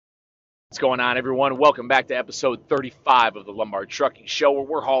What's going on, everyone? Welcome back to episode 35 of the Lombard Trucking Show, where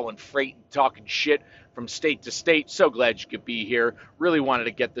we're hauling freight and talking shit from state to state. So glad you could be here. Really wanted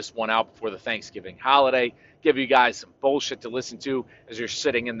to get this one out before the Thanksgiving holiday, give you guys some bullshit to listen to as you're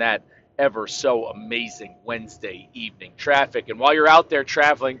sitting in that ever so amazing Wednesday evening traffic. And while you're out there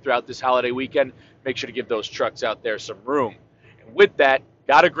traveling throughout this holiday weekend, make sure to give those trucks out there some room. And with that,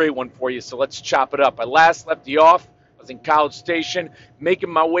 got a great one for you, so let's chop it up. I last left you off. I was in College Station, making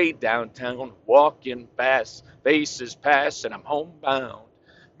my way downtown, walking fast, faces pass, and I'm homebound.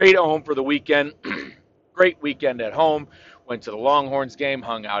 Made it home for the weekend. Great weekend at home. Went to the Longhorns game,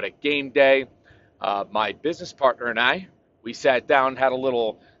 hung out at game day. My business partner and I, we sat down, had a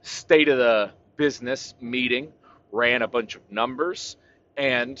little state of the business meeting, ran a bunch of numbers,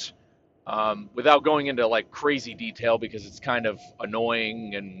 and without going into like crazy detail because it's kind of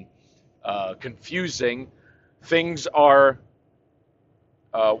annoying and confusing, things are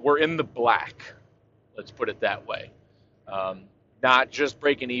we're in the black. Let's put it that way. Not just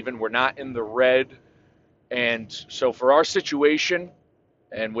breaking even. We're not in the red. And so for our situation,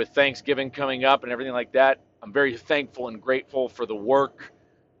 and with Thanksgiving coming up and everything like that, I'm very thankful and grateful for the work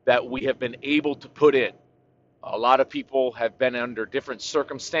that we have been able to put in. A lot of people have been under different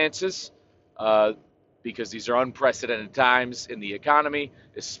circumstances uh, because these are unprecedented times in the economy,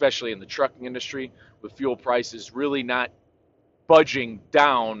 especially in the trucking industry, with fuel prices really not budging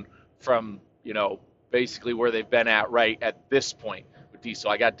down from, basically where they've been at right at this point with diesel.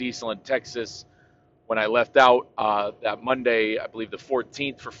 I got diesel in Texas when I left out that Monday, I believe the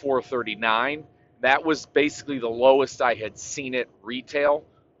 14th, for 439. That was basically the lowest I had seen it retail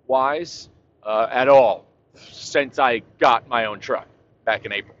wise at all since I got my own truck back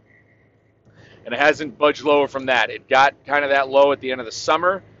in April. And it hasn't budged lower from that. It got kind of that low at the end of the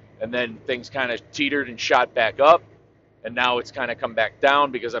summer, and then things kind of teetered and shot back up. And now it's kind of come back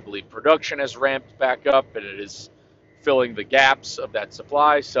down because I believe production has ramped back up and it is filling the gaps of that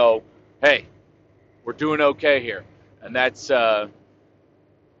supply. So, hey, we're doing okay here. And that's, that's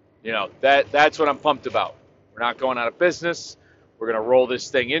what I'm pumped about. We're not going out of business. We're going to roll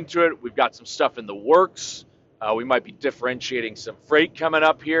this thing into it. We've got some stuff in the works. We might be differentiating some freight coming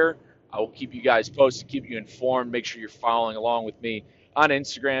up here. I will keep you guys posted, keep you informed. Make sure you're following along with me on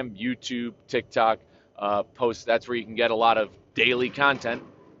Instagram, YouTube, TikTok. Posts. That's where you can get a lot of daily content,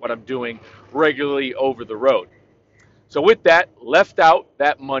 what I'm doing regularly over the road. So with that, left out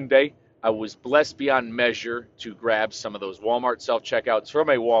that Monday, I was blessed beyond measure to grab some of those Walmart self-checkouts from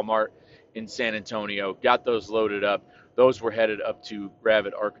a Walmart in San Antonio. Got those loaded up. Those were headed up to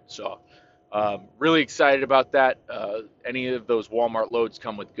Gravette, Arkansas. Really excited about that. Any of those Walmart loads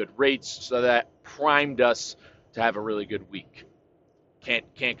come with good rates, so that primed us to have a really good week.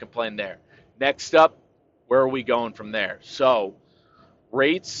 Can't complain there. Next up, where are we going from there? So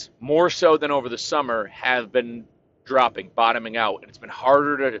rates, more so than over the summer, have been dropping, bottoming out, and it's been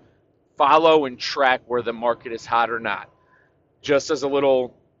harder to follow and track where the market is hot or not. Just as a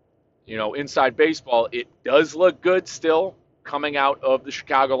little, inside baseball, it does look good still coming out of the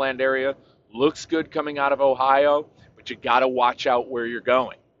Chicagoland area. Looks good coming out of Ohio, but you got to watch out where you're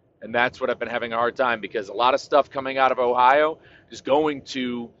going. And that's what I've been having a hard time, because a lot of stuff coming out of Ohio is going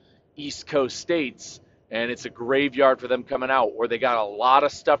to East Coast states, and it's a graveyard for them coming out, or they got a lot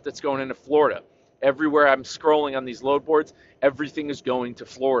of stuff that's going into Florida. Everywhere I'm scrolling on these load boards, everything is going to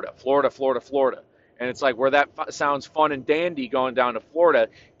Florida, Florida, Florida, Florida. And it's like, where that sounds fun and dandy going down to Florida,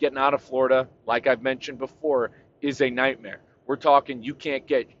 getting out of Florida, like I've mentioned before, is a nightmare. We're talking you can't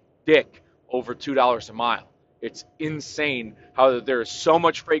get dick over $2 a mile. It's insane how there is so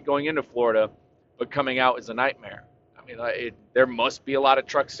much freight going into Florida, but coming out is a nightmare. I mean, there must be a lot of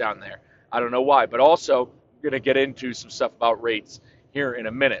trucks down there. I don't know why, but also I'm going to get into some stuff about rates here in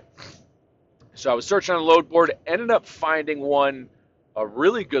a minute. So I was searching on the load board, ended up finding one, a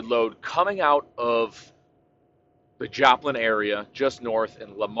really good load coming out of the Joplin area, just north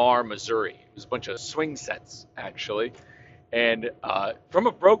in Lamar, Missouri. It was a bunch of swing sets, actually. And from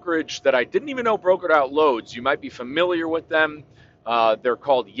a brokerage that I didn't even know brokered out loads. You might be familiar with them. They're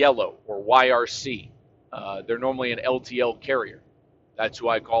called Yellow, or YRC. They're normally an LTL carrier. That's who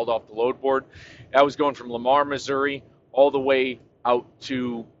I called off the load board. I was going from Lamar, Missouri, all the way out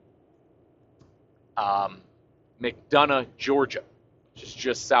to McDonough, Georgia, which is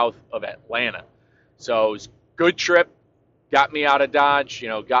just south of Atlanta. So it was a good trip. Got me out of Dodge,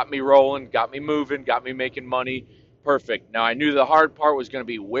 got me rolling, got me moving, got me making money. Perfect. Now, I knew the hard part was going to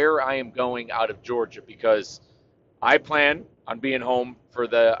be where I am going out of Georgia, because I plan on being home for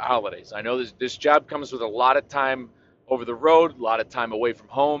the holidays. I know this job comes with a lot of time over the road, a lot of time away from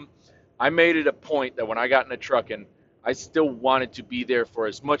home. I made it a point that when I got in a truck, and I still wanted to be there for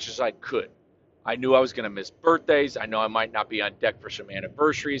as much as I could. I knew I was going to miss birthdays. I know I might not be on deck for some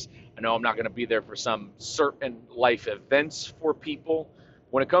anniversaries. I know I'm not going to be there for some certain life events for people.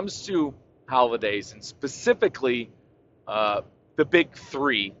 When it comes to holidays, and specifically the big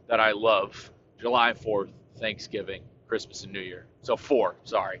three that I love: July 4th, Thanksgiving, Christmas, and New Year. So four,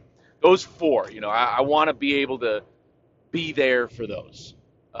 sorry. Those four, I want to be able to be there for those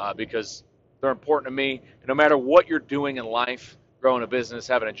because they're important to me. And no matter what you're doing in life, growing a business,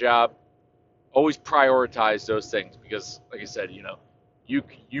 having a job, always prioritize those things because, like I said,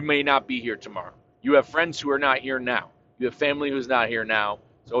 you may not be here tomorrow. You have friends who are not here now. You have family who's not here now.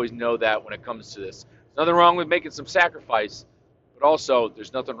 So always know that when it comes to this. There's nothing wrong with making some sacrifice, but also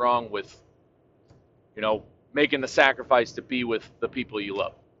there's nothing wrong with, making the sacrifice to be with the people you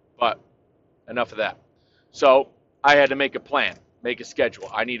love. But enough of that. So I had to make a plan, make a schedule.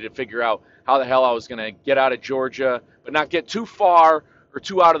 I needed to figure out how the hell I was going to get out of Georgia, but not get too far or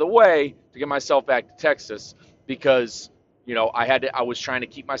too out of the way to get myself back to Texas because, I was trying to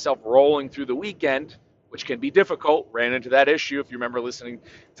keep myself rolling through the weekend, which can be difficult. Ran into that issue. If you remember listening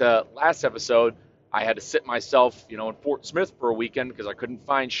to last episode, I had to sit myself, in Fort Smith for a weekend because I couldn't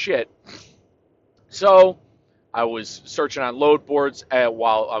find shit. So I was searching on load boards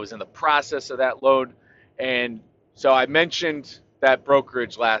while I was in the process of that load. And so I mentioned that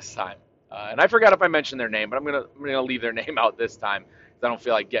brokerage last time. And I forgot if I mentioned their name, but I'm gonna leave their name out this time because I don't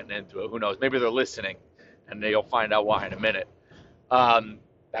feel like getting into it. Who knows? Maybe they're listening, and you'll find out why in a minute.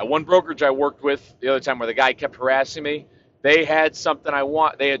 That one brokerage I worked with the other time where the guy kept harassing me, they had something I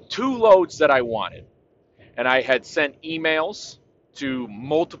want. They had two loads that I wanted. And I had sent emails to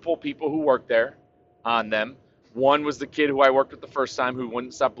multiple people who worked there on them. One was the kid who I worked with the first time who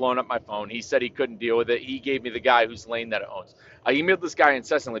wouldn't stop blowing up my phone. He said he couldn't deal with it. He gave me the guy whose lane that it owns. I emailed this guy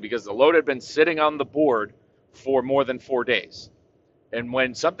incessantly because the load had been sitting on the board for more than 4 days. And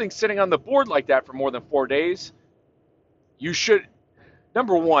when something's sitting on the board like that for more than 4 days, you should,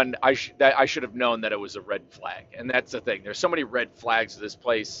 number one, I should have known that it was a red flag. And that's the thing. There's so many red flags to this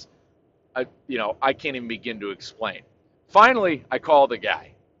place, I can't even begin to explain. Finally, I call the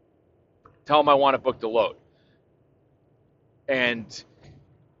guy, tell him I want to book the load. And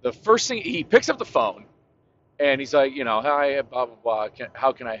the first thing, he picks up the phone, and he's like, hi, blah, blah, blah,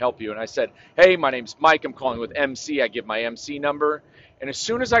 how can I help you? And I said, hey, my name's Mike. I'm calling with MC. I give my MC number. And as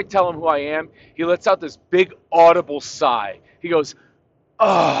soon as I tell him who I am, he lets out this big audible sigh. He goes,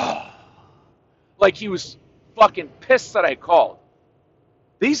 oh, like he was fucking pissed that I called.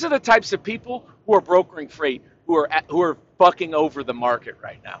 These are the types of people who are brokering freight who are fucking over the market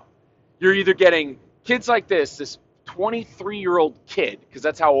right now. You're either getting kids like this 23-year-old kid, because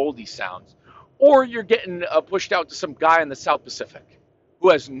that's how old he sounds, or you're getting pushed out to some guy in the South Pacific who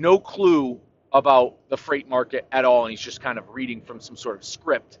has no clue about the freight market at all, and he's just kind of reading from some sort of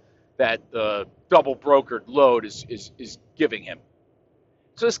script that the double brokered load is giving him.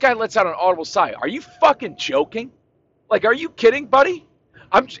 So this guy lets out an audible sigh. Are you fucking joking? Like, are you kidding, buddy?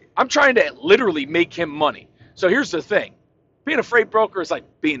 I'm trying to literally make him money. So here's the thing. Being a freight broker is like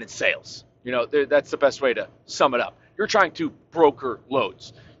being in sales. That's the best way to sum it up. You're trying to broker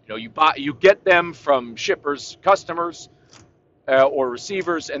loads. You get them from shippers, customers, or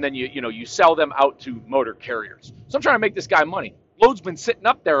receivers, and then you sell them out to motor carriers. So I'm trying to make this guy money. Load's been sitting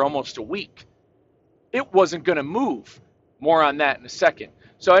up there almost a week. It wasn't going to move. More on that in a second.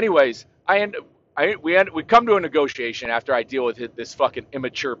 So anyways, we come to a negotiation after I deal with this fucking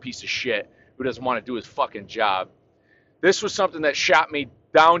immature piece of shit who doesn't want to do his fucking job. This was something that shot me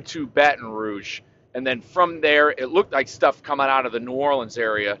down to Baton Rouge, and then from there, it looked like stuff coming out of the New Orleans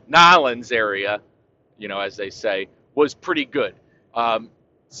area, as they say, was pretty good.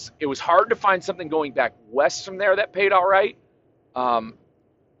 It was hard to find something going back west from there that paid all right,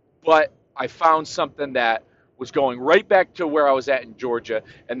 but I found something that was going right back to where I was at in Georgia,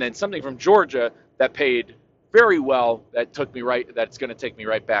 and then something from Georgia that paid very well that's going to take me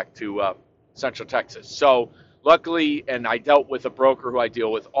right back to Central Texas. So luckily, and I dealt with a broker who I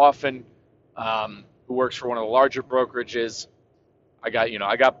deal with often, who works for one of the larger brokerages. I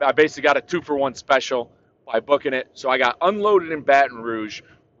basically got a 2-for-1 special by booking it. So I got unloaded in Baton Rouge,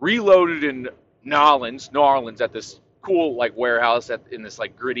 reloaded in New Orleans at this cool warehouse in this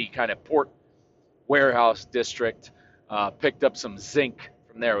gritty kind of port warehouse district. Picked up some zinc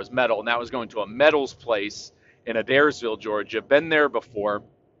from there. It was metal, and that was going to a metals place in Adairsville, Georgia. Been there before.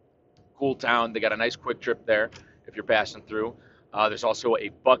 Cool town. They got a nice quick trip there if you're passing through. There's also a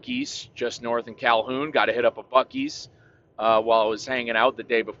Buc-ee's just north in Calhoun. Got to hit up a Buc-ee's while I was hanging out the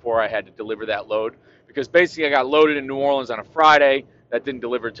day before I had to deliver that load. Because basically I got loaded in New Orleans on a Friday. That didn't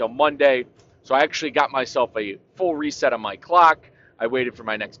deliver until Monday. So I actually got myself a full reset on my clock. I waited for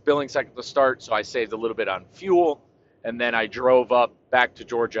my next billing cycle to start, so I saved a little bit on fuel. And then I drove up back to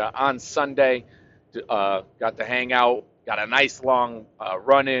Georgia on Sunday. Got to hang out, got a nice long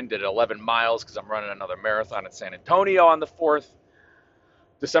run in, did 11 miles because I'm running another marathon in San Antonio on the 4th,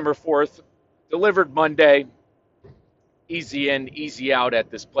 December 4th. Delivered Monday. Easy in, easy out at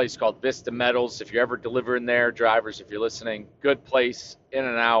this place called Vista Metals. If you're ever delivering there, drivers, if you're listening, good place, in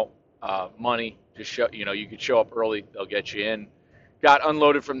and out, money. Just show, you could show up early, they'll get you in. Got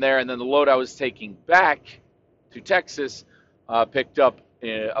unloaded from there, and then the load I was taking back to Texas picked up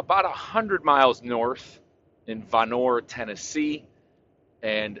about 100 miles north in Vonore, Tennessee,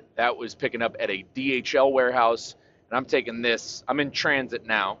 and that was picking up at a DHL warehouse. And I'm taking this. I'm in transit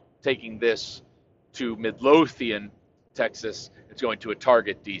now, taking this to Midlothian, Texas. It's going to a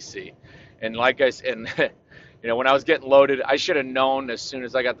Target DC. And like I said, when I was getting loaded, I should have known as soon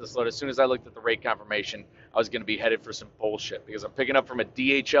as I got this load, as soon as I looked at the rate confirmation, I was going to be headed for some bullshit because I'm picking up from a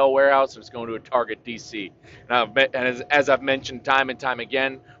DHL warehouse and it's going to a Target DC. And as I've mentioned time and time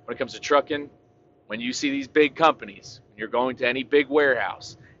again, when it comes to trucking, when you see these big companies, when you're going to any big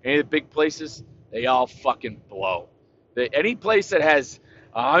warehouse, any of the big places, they all fucking blow. Any place that has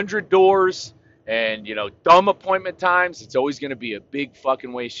 100 doors and, dumb appointment times, it's always going to be a big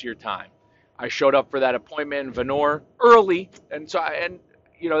fucking waste of your time. I showed up for that appointment in Vonore early, and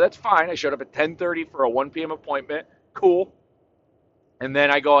that's fine. I showed up at 10:30 for a 1 p.m. appointment. Cool. And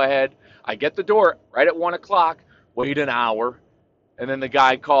then I go ahead, I get the door right at 1 o'clock, wait an hour, and then the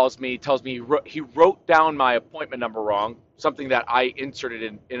guy calls me, tells me he wrote down my appointment number wrong, something that I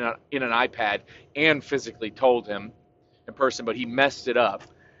inserted in an iPad and physically told him in person, but he messed it up.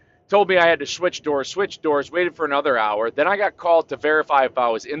 Told me I had to switch doors, waited for another hour. Then I got called to verify if I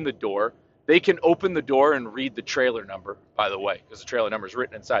was in the door. They can open the door and read the trailer number, by the way, because the trailer number is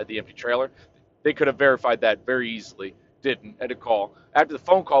written inside the empty trailer. They could have verified that very easily. Didn't. Had to call. After the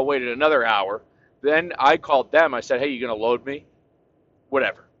phone call, waited another hour. Then I called them. I said, hey, you going to load me?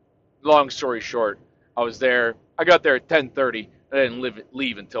 Whatever. Long story short, I was there. I got there at 10:30. I didn't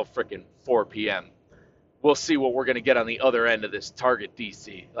leave until frickin' 4 p.m. We'll see what we're going to get on the other end of this Target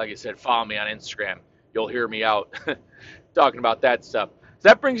DC. Like I said, follow me on Instagram. You'll hear me out talking about that stuff. So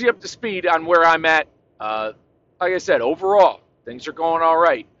that brings you up to speed on where I'm at. Like I said, overall, things are going all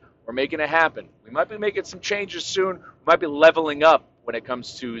right. We're making it happen. We might be making some changes soon. We might be leveling up when it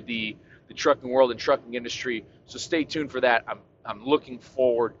comes to the trucking world and trucking industry. So stay tuned for that. I'm looking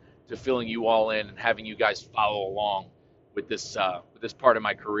forward to filling you all in and having you guys follow along with this part of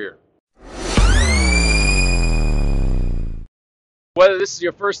my career. Whether this is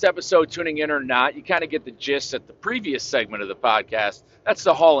your first episode tuning in or not, you kind of get the gist at the previous segment of the podcast. That's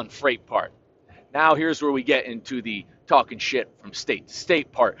the haul and freight part. Now here's where we get into the talking shit from state to state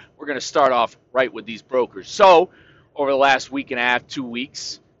part. We're going to start off right with these brokers. So over the last week and a half, 2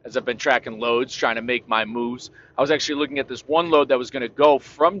 weeks, as I've been tracking loads, trying to make my moves, I was actually looking at this one load that was going to go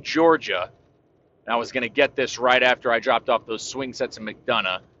from Georgia. And I was going to get this right after I dropped off those swing sets in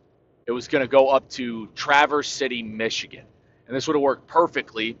McDonough. It was going to go up to Traverse City, Michigan. And this would have worked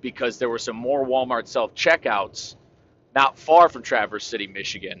perfectly because there were some more Walmart self-checkouts not far from Traverse City,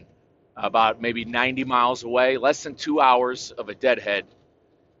 Michigan, about maybe 90 miles away, less than 2 hours of a deadhead.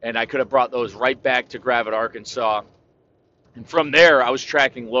 And I could have brought those right back to Gravette, Arkansas. And from there, I was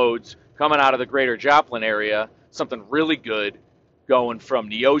tracking loads coming out of the greater Joplin area, something really good, going from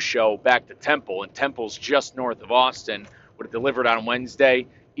Neosho back to Temple. And Temple's just north of Austin. Would have delivered on Wednesday.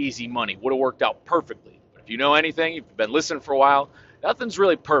 Easy money. Would have worked out perfectly. If you know anything, if you've been listening for a while, nothing's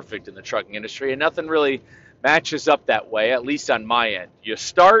really perfect in the trucking industry, and nothing really matches up that way, at least on my end. You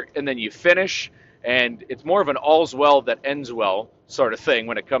start and then you finish, and it's more of an all's well that ends well sort of thing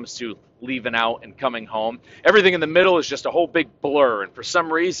when it comes to leaving out and coming home. Everything in the middle is just a whole big blur, and for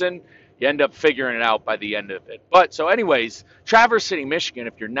some reason, you end up figuring it out by the end of it. But so anyways, Traverse City, Michigan,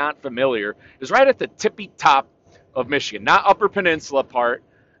 if you're not familiar, is right at the tippy top of Michigan, not Upper Peninsula part,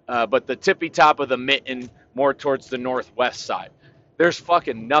 but the tippy top of the mitten, more towards the northwest side. There's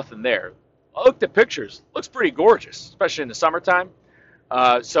fucking nothing there. I looked at pictures. Looks pretty gorgeous, especially in the summertime.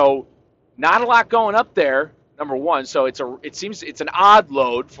 So not a lot going up there, number one. So it seems it's an odd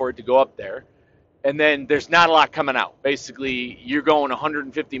load for it to go up there. And then there's not a lot coming out. Basically, you're going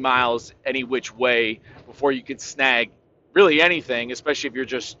 150 miles any which way before you could snag really anything, especially if you're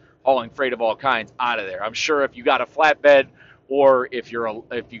just hauling freight of all kinds out of there. I'm sure if you got a flatbed, or if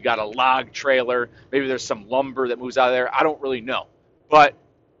you got a log trailer, maybe there's some lumber that moves out of there. I don't really know. But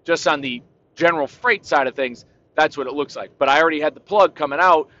just on the general freight side of things, that's what it looks like. But I already had the plug coming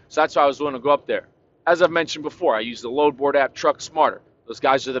out, so that's why I was willing to go up there. As I've mentioned before, I use the Load Board app, Truck Smarter. Those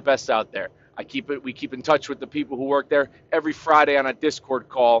guys are the best out there. We keep in touch with the people who work there every Friday on a Discord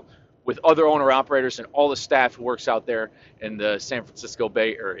call with other owner operators and all the staff who works out there in the San Francisco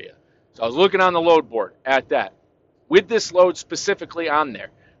Bay Area. So I was looking on the load board at that. With this load specifically on there,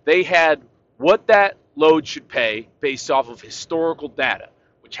 they had what that load should pay based off of historical data,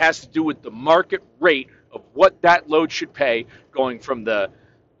 which has to do with the market rate of what that load should pay going from the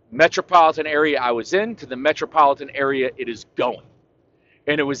metropolitan area I was in to the metropolitan area it is going.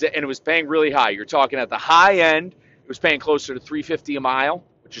 And it was paying really high. You're talking at the high end, it was paying closer to $350 a mile,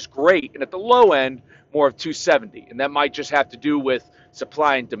 which is great, and at the low end, more of $270. And that might just have to do with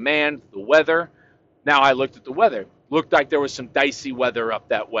supply and demand, the weather. Now I looked at the weather. Looked like there was some dicey weather up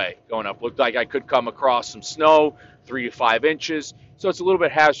that way going up. Looked like I could come across some snow, 3 to 5 inches. So it's a little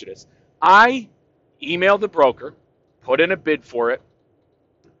bit hazardous. I emailed the broker, put in a bid for it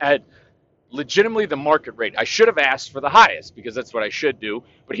at legitimately the market rate. I should have asked for the highest because that's what I should do.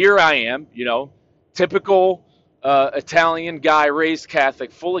 But here I am, typical Italian guy, raised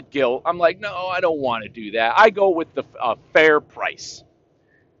Catholic, full of guilt. I'm like, no, I don't want to do that. I go with the fair price.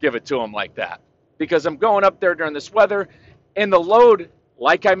 Give it to him like that. Because I'm going up there during this weather, and the load,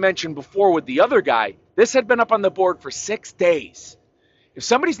 like I mentioned before with the other guy, this had been up on the board for 6 days. If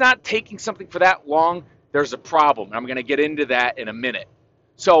somebody's not taking something for that long, there's a problem. And I'm going to get into that in a minute.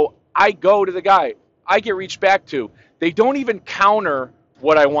 So I go to the guy. I get reached back to. They don't even counter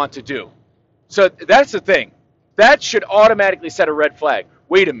what I want to do. So that's the thing. That should automatically set a red flag.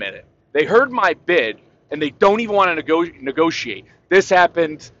 Wait a minute. They heard my bid, and they don't even want to negotiate. This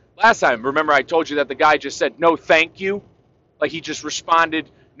happened last time. Remember, I told you that the guy just said, no, thank you. Like he just responded,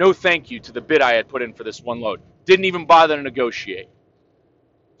 no, thank you to the bid I had put in for this one load. Didn't even bother to negotiate.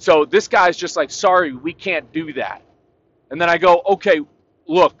 So this guy's just like, sorry, we can't do that. And then I go, okay,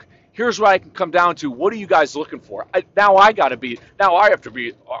 look, here's what I can come down to. What are you guys looking for? Now I have to be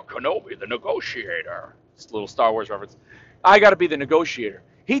Kenobi, the negotiator. It's a little Star Wars reference. I got to be the negotiator.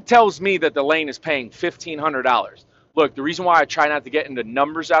 He tells me that the lane is paying $1,500. Look, the reason why I try not to get into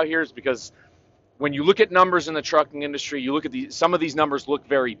numbers out here is because when you look at numbers in the trucking industry, you look at some of these numbers look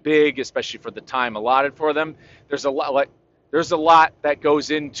very big, especially for the time allotted for them. There's a lot that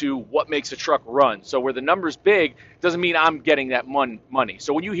goes into what makes a truck run. So where the number's big doesn't mean I'm getting that money.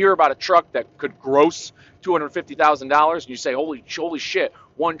 So when you hear about a truck that could gross $250,000 and you say, holy shit,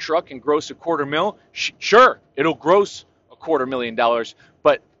 one truck can gross $250,000, sure, it'll gross $250,000,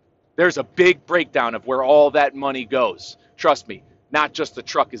 but there's a big breakdown of where all that money goes. Trust me, not just the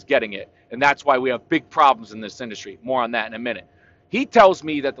truck is getting it. And that's why we have big problems in this industry. More on that in a minute. He tells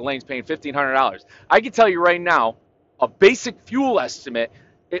me that the lane's paying $1,500. I can tell you right now, a basic fuel estimate,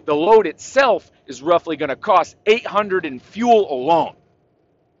 the load itself is roughly going to cost $800 in fuel alone.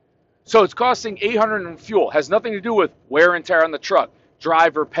 So it's costing $800 in fuel. Has nothing to do with wear and tear on the truck,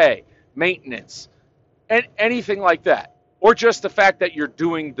 driver pay, maintenance, and anything like that. Or just the fact that you're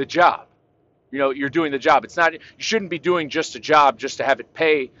doing the job. You're doing the job. It's not, you shouldn't be doing just a job just to have it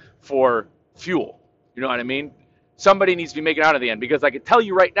pay for fuel. You know what I mean? Somebody needs to be making out at the end, because I can tell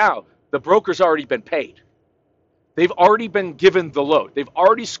you right now, the broker's already been paid. They've already been given the load. They've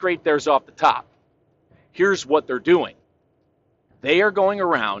already scraped theirs off the top. Here's what they're doing. They are going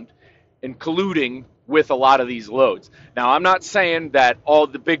around and colluding with a lot of these loads. Now, I'm not saying that all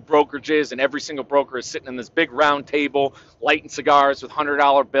the big brokerages and every single broker is sitting in this big round table lighting cigars with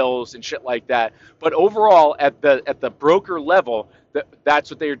 $100 bills and shit like that. But overall, at the broker level, that's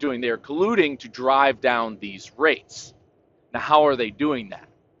what they are doing. They are colluding to drive down these rates. Now, how are they doing that?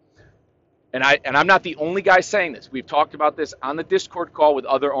 And I'm not the only guy saying this. We've talked about this on the Discord call with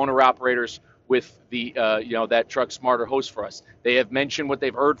other owner-operators with the, that Truck Smarter host for us. They have mentioned what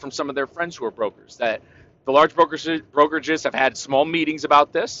they've heard from some of their friends who are brokers, that the large brokerages have had small meetings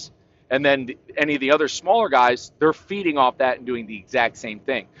about this, and then any of the other smaller guys, they're feeding off that and doing the exact same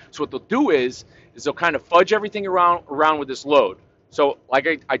thing. So what they'll do is they'll kind of fudge everything around with this load. So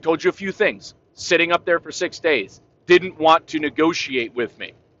like I told you a few things, sitting up there for 6 days, didn't want to negotiate with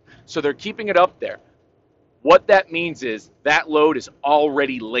me. So they're keeping it up there. What that means is that load is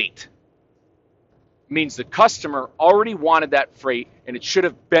already late. It means the customer already wanted that freight and it should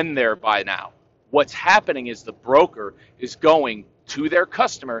have been there by now. What's happening is the broker is going to their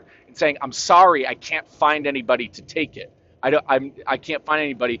customer and saying, I'm sorry, I can't find anybody to take it. I can't find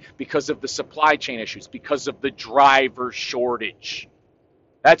anybody because of the supply chain issues, because of the driver shortage.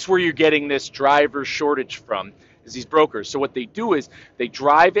 That's where you're getting this driver shortage from, is these brokers. So what they do is they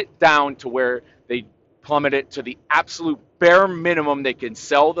drive it down to where they plummet it to the absolute bare minimum they can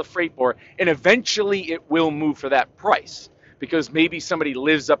sell the freight for, and eventually it will move for that price, because maybe somebody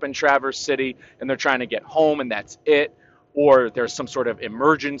lives up in Traverse City and they're trying to get home and that's it. or there's some sort of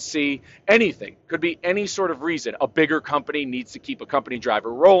emergency, anything. Could be any sort of reason. A bigger company needs to keep a company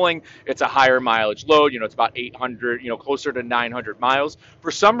driver rolling. It's a higher mileage load. It's about 800, closer to 900 miles.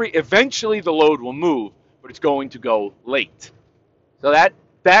 For some reason, eventually the load will move, but it's going to go late. So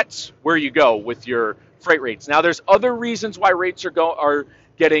that's where you go with your freight rates. Now, there's other reasons why rates are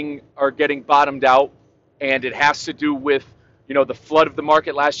getting bottomed out, and it has to do with the flood of the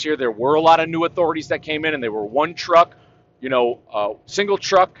market last year. There were a lot of new authorities that came in, and they were one truck, single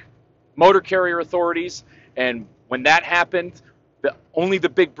truck motor carrier authorities. And when that happened, only the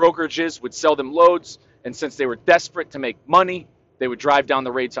big brokerages would sell them loads, and since they were desperate to make money, they would drive down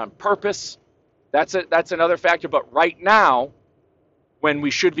the rates on purpose. That's another factor. But right now, when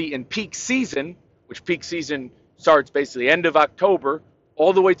we should be in peak season, which peak season starts basically end of October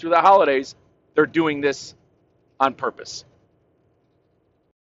all the way through the holidays, they're doing this on purpose.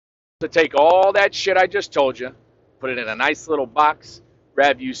 To take all that shit I just told you, put it in a nice little box,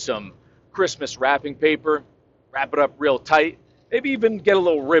 grab you some Christmas wrapping paper, wrap it up real tight, maybe even get a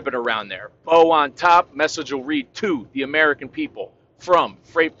little ribbon around there. Bow on top, message will read, to the American people from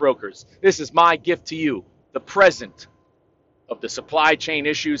Freight Brokers. This is my gift to you, the present of the supply chain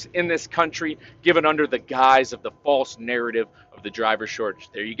issues in this country, given under the guise of the false narrative of the driver shortage.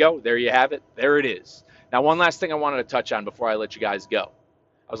 There you go. There you have it. There it is. Now, one last thing I wanted to touch on before I let you guys go.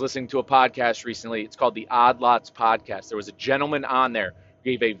 I was listening to a podcast recently. It's called the Odd Lots Podcast. There was a gentleman on there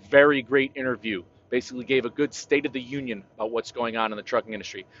who gave a very great interview, basically gave a good state of the union about what's going on in the trucking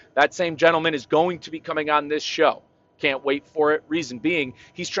industry. That same gentleman is going to be coming on this show. Can't wait for it. Reason being,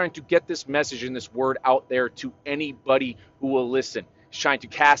 he's trying to get this message and this word out there to anybody who will listen. He's trying to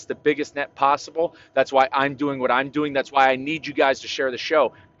cast the biggest net possible. That's why I'm doing what I'm doing. That's why I need you guys to share the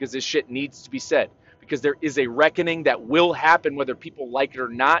show, because this shit needs to be said. Because there is a reckoning that will happen whether people like it or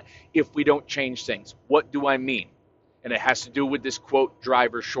not if we don't change things. What do I mean? And it has to do with this, quote,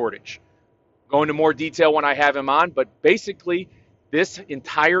 driver shortage. Go into more detail when I have him on, but basically, this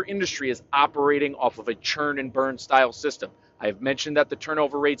entire industry is operating off of a churn and burn style system. I have mentioned that the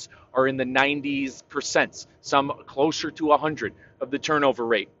turnover rates are in the 90%, some closer to 100 of the turnover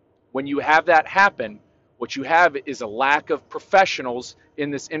rate. When you have that happen, what you have is a lack of professionals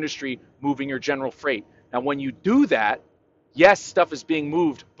in this industry moving your general freight. Now, when you do that, yes, stuff is being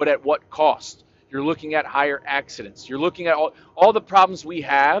moved, but at what cost? You're looking at higher accidents. You're looking at all the problems we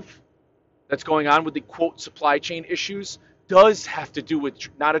have that's going on with the, quote, supply chain issues does have to do with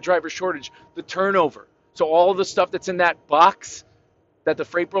not a driver shortage, the turnover. So all of the stuff that's in that box that the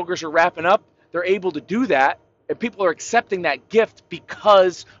freight brokers are wrapping up, they're able to do that, and people are accepting that gift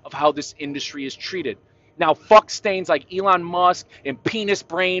because of how this industry is treated. Now, fuck stains like Elon Musk and penis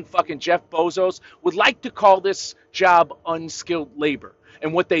brain fucking Jeff Bezos would like to call this job unskilled labor.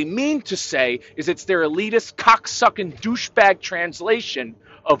 And what they mean to say is it's their elitist, cocksucking douchebag translation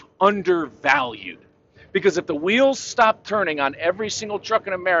of undervalued. Because if the wheels stopped turning on every single truck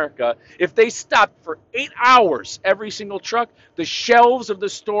in America, if they stopped for 8 hours every single truck, the shelves of the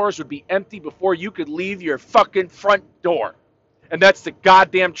stores would be empty before you could leave your fucking front door. And that's the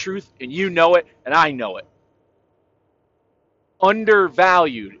goddamn truth, and you know it, and I know it.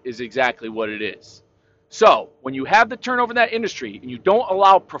 Undervalued is exactly what it is. So, when you have the turnover in that industry, and you don't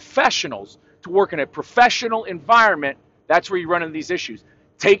allow professionals to work in a professional environment, that's where you run into these issues.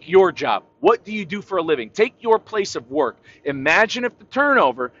 Take your job. What do you do for a living? Take your place of work. Imagine if the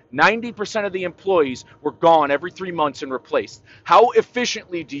turnover, 90% of the employees were gone every 3 months and replaced. How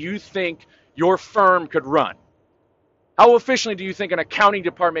efficiently do you think your firm could run? How efficiently do you think an accounting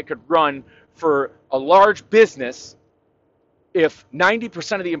department could run for a large business if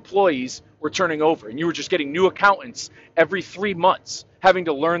 90% of the employees were turning over and you were just getting new accountants every 3 months, having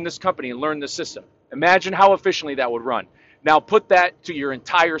to learn this company and learn the system? Imagine how efficiently that would run. Now put that to your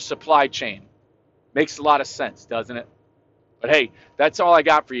entire supply chain. Makes a lot of sense, doesn't it? But hey, that's all I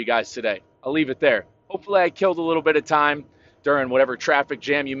got for you guys today. I'll leave it there. Hopefully I killed a little bit of time during whatever traffic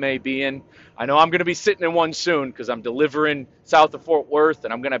jam you may be in. I know I'm going to be sitting in one soon because I'm delivering south of Fort Worth,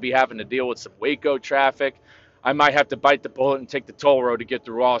 and I'm going to be having to deal with some Waco traffic. I might have to bite the bullet and take the toll road to get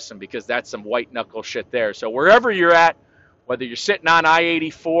through Austin because that's some white knuckle shit there. So wherever you're at, whether you're sitting on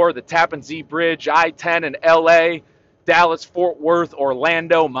I-84, the Tappan Zee Bridge, I-10 in L.A., Dallas, Fort Worth,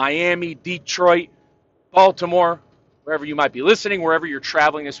 Orlando, Miami, Detroit, Baltimore, wherever you might be listening, wherever you're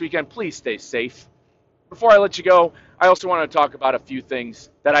traveling this weekend, please stay safe. Before I let you go, I also want to talk about a few things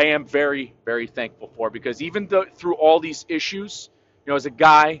that I am very, very thankful for, because even through all these issues, as a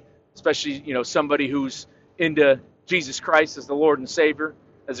guy, especially, somebody who's into Jesus Christ as the Lord and Savior,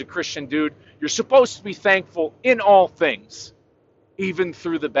 as a Christian dude, you're supposed to be thankful in all things, even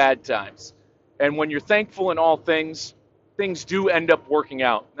through the bad times. And when you're thankful in all things, things do end up working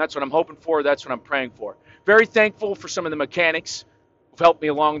out. That's what I'm hoping for. That's what I'm praying for. Very thankful for some of the mechanics who've helped me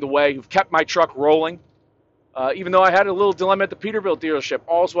along the way, who've kept my truck rolling. Even though I had a little dilemma at the Peterbilt dealership,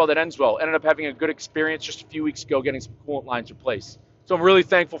 all's well that ends well. Ended up having a good experience just a few weeks ago getting some coolant lines replaced. So I'm really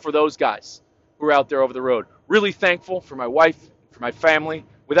thankful for those guys who are out there over the road. Really thankful for my wife, for my family.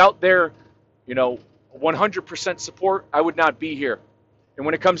 Without their, 100% support, I would not be here. And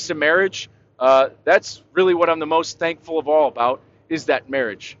when it comes to marriage, that's really what I'm the most thankful of all about, is that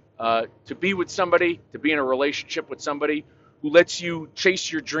marriage. To be with somebody, to be in a relationship with somebody who lets you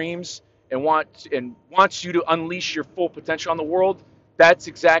chase your dreams and wants you to unleash your full potential on the world, that's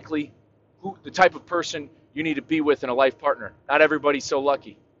exactly the type of person you need to be with in a life partner. Not everybody's so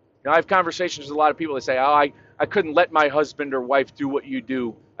lucky. I have conversations with a lot of people that say, oh, I couldn't let my husband or wife do what you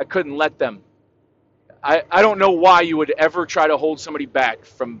do. I couldn't let them. I don't know why you would ever try to hold somebody back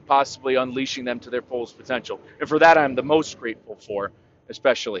from possibly unleashing them to their fullest potential. And for that, I'm the most grateful for,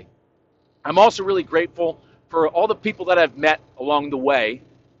 especially. I'm also really grateful for all the people that I've met along the way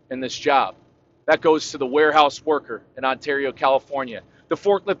in this job. That goes to the warehouse worker in Ontario, California, the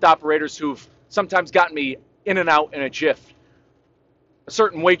forklift operators who've sometimes gotten me in and out in a jiff, a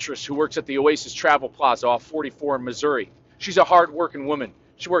certain waitress who works at the Oasis Travel Plaza off 44 in Missouri. She's a hard-working woman.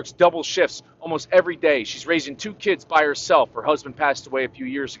 She works double shifts almost every day. She's raising 2 kids by herself. Her husband passed away a few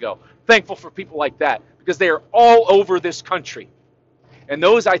years ago. Thankful for people like that because they are all over this country. And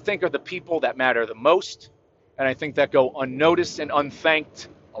those, I think, are the people that matter the most, and I think that go unnoticed and unthanked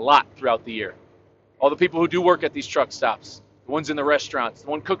a lot throughout the year. All the people who do work at these truck stops, the ones in the restaurants, the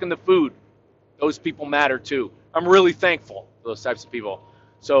one cooking the food, those people matter too. I'm really thankful for those types of people.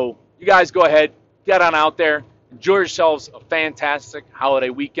 So you guys go ahead, get on out there, enjoy yourselves a fantastic holiday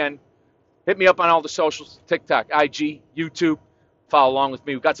weekend. Hit me up on all the socials, TikTok, IG, YouTube. Follow along with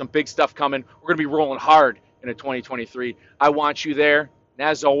me. We've got some big stuff coming. We're going to be rolling hard into 2023. I want you there. And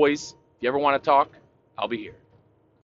as always, if you ever want to talk, I'll be here.